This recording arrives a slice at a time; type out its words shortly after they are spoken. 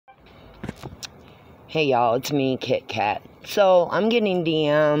Hey y'all, it's me, Kit Kat. So, I'm getting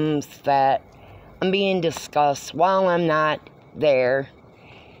DMs that I'm being discussed while I'm not there,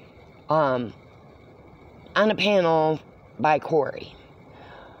 on a panel by Corey.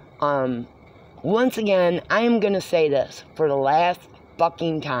 Once again, I am gonna say this for the last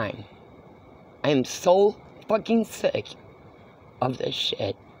fucking time. I am so fucking sick of this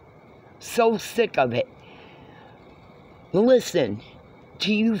shit. So sick of it. Listen,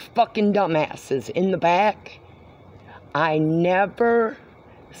 to you fucking dumbasses in the back, I never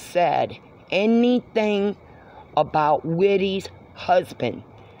said anything about Whitty's husband.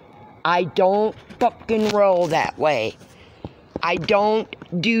 I don't fucking roll that way. I don't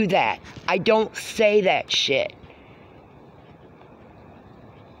do that. I don't say that shit.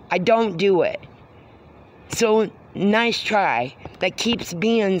 I don't do it. So, nice try. That keeps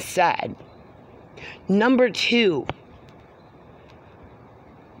being said. Number 2,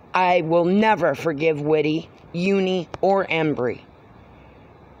 I will never forgive Whitty, Uni, or Embry.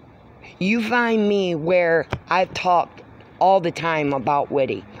 You find me where I've talked all the time about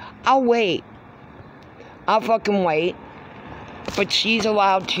Whitty. I'll wait. I'll fucking wait. But she's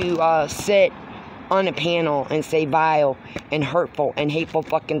allowed to sit on a panel and say vile and hurtful and hateful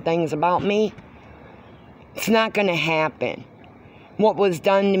fucking things about me. It's not gonna happen. What was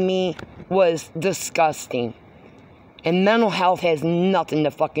done to me was disgusting. And mental health has nothing to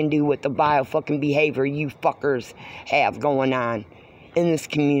fucking do with the vile fucking behavior you fuckers have going on in this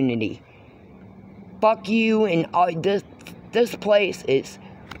community. Fuck you, and this place is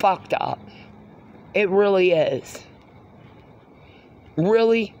fucked up. It really is.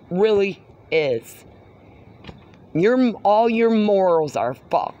 Really, really is. All your morals are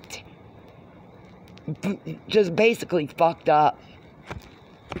fucked. Just basically fucked up.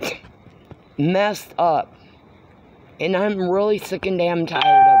 Messed up. And I'm really sick and damn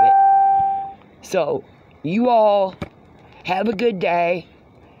tired of it. So, you all have a good day.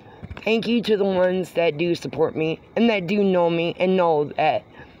 Thank you to the ones that do support me and that do know me and know that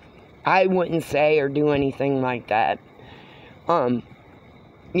I wouldn't say or do anything like that.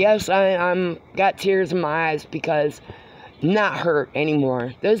 Yes, I'm got tears in my eyes because I'm not hurt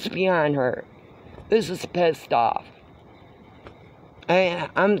anymore. This is beyond hurt. This is pissed off.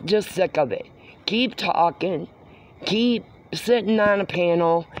 I'm just sick of it. Keep talking. Keep sitting on a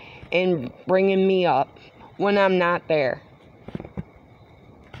panel and bringing me up when I'm not there.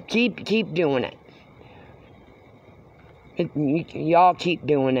 Keep doing it. Y'all keep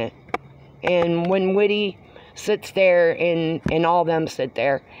doing it. And when Whitty sits there and all them sit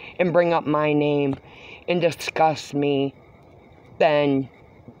there and bring up my name and discuss me, then,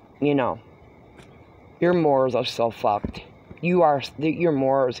 you know, your morals are so fucked. Your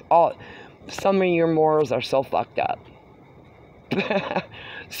morals, some of your morals are so fucked up.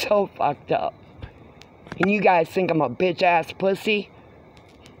 So fucked up. And you guys think I'm a bitch-ass pussy?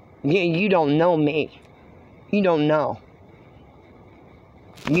 Yeah, you don't know me. You don't know.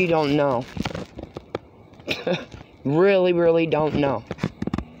 You don't know. Really, really don't know.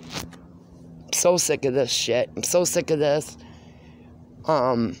 I'm so sick of this shit. I'm so sick of this.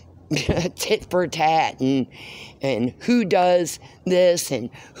 Tit for tat and who does this and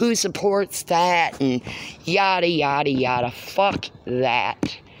who supports that and yada yada yada. Fuck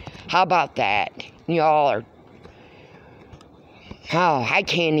that. How about that? Y'all are... Oh, I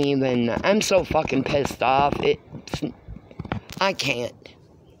can't even... I'm so fucking pissed off. I can't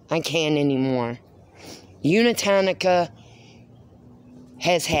anymore. Unitanica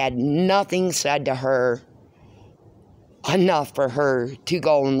has had nothing said to her enough for her to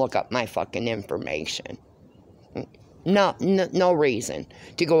go and look up my fucking information. No reason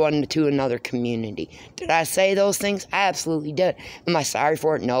to go into another community. Did I say those things? I absolutely did. Am I sorry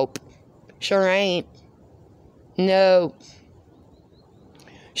for it? Nope. Sure ain't. No.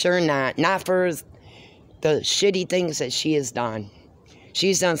 Sure not. Not for the shitty things that she has done.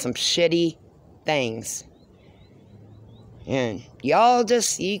 She's done some shitty things. And y'all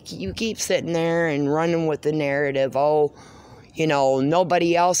just, you keep sitting there and running with the narrative. Oh, you know,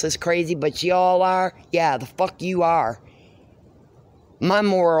 nobody else is crazy, but y'all are. Yeah, the fuck you are. My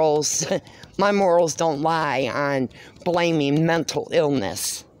morals don't lie on blaming mental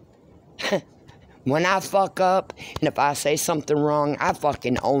illness. When I fuck up, and if I say something wrong, I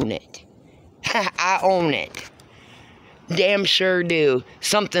fucking own it. I own it. Damn sure do.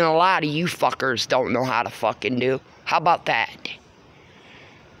 Something a lot of you fuckers don't know how to fucking do. How about that?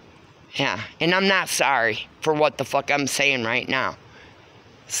 Yeah, and I'm not sorry for what the fuck I'm saying right now.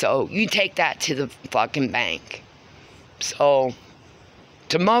 So, you take that to the fucking bank. So,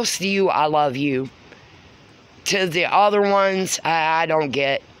 to most of you, I love you. To the other ones, I don't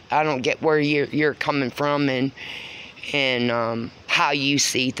get. I don't get where you're coming from and how you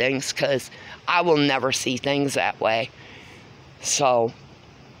see things, because I will never see things that way. So,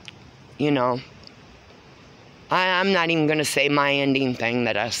 you know, I'm not even going to say my ending thing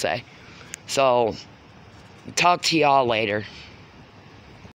that I say. So, talk to y'all later.